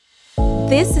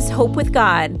This is Hope with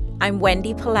God. I'm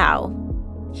Wendy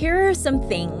Palau. Here are some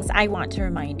things I want to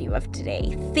remind you of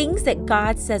today, things that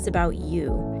God says about you.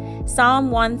 Psalm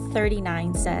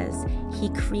 139 says, He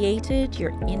created your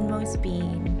inmost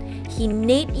being. He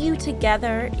knit you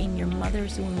together in your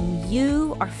mother's womb.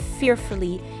 You are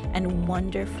fearfully and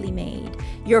wonderfully made.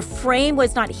 Your frame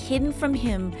was not hidden from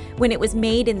Him when it was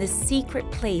made in the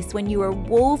secret place, when you were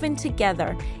woven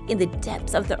together in the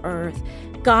depths of the earth.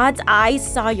 God's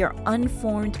eyes saw your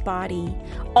unformed body.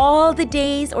 All the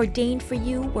days ordained for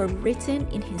you were written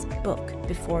in His book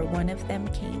before one of them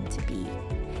came to be.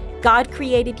 God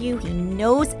created you. He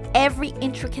knows every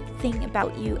intricate thing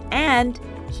about you, and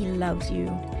He loves you.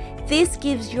 This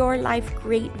gives your life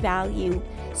great value.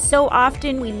 So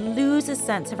often we lose a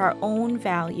sense of our own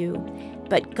value,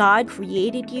 but God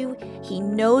created you. He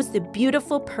knows the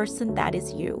beautiful person that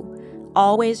is you.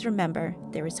 Always remember,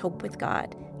 there is hope with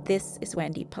God. This is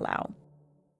Wendy Palau.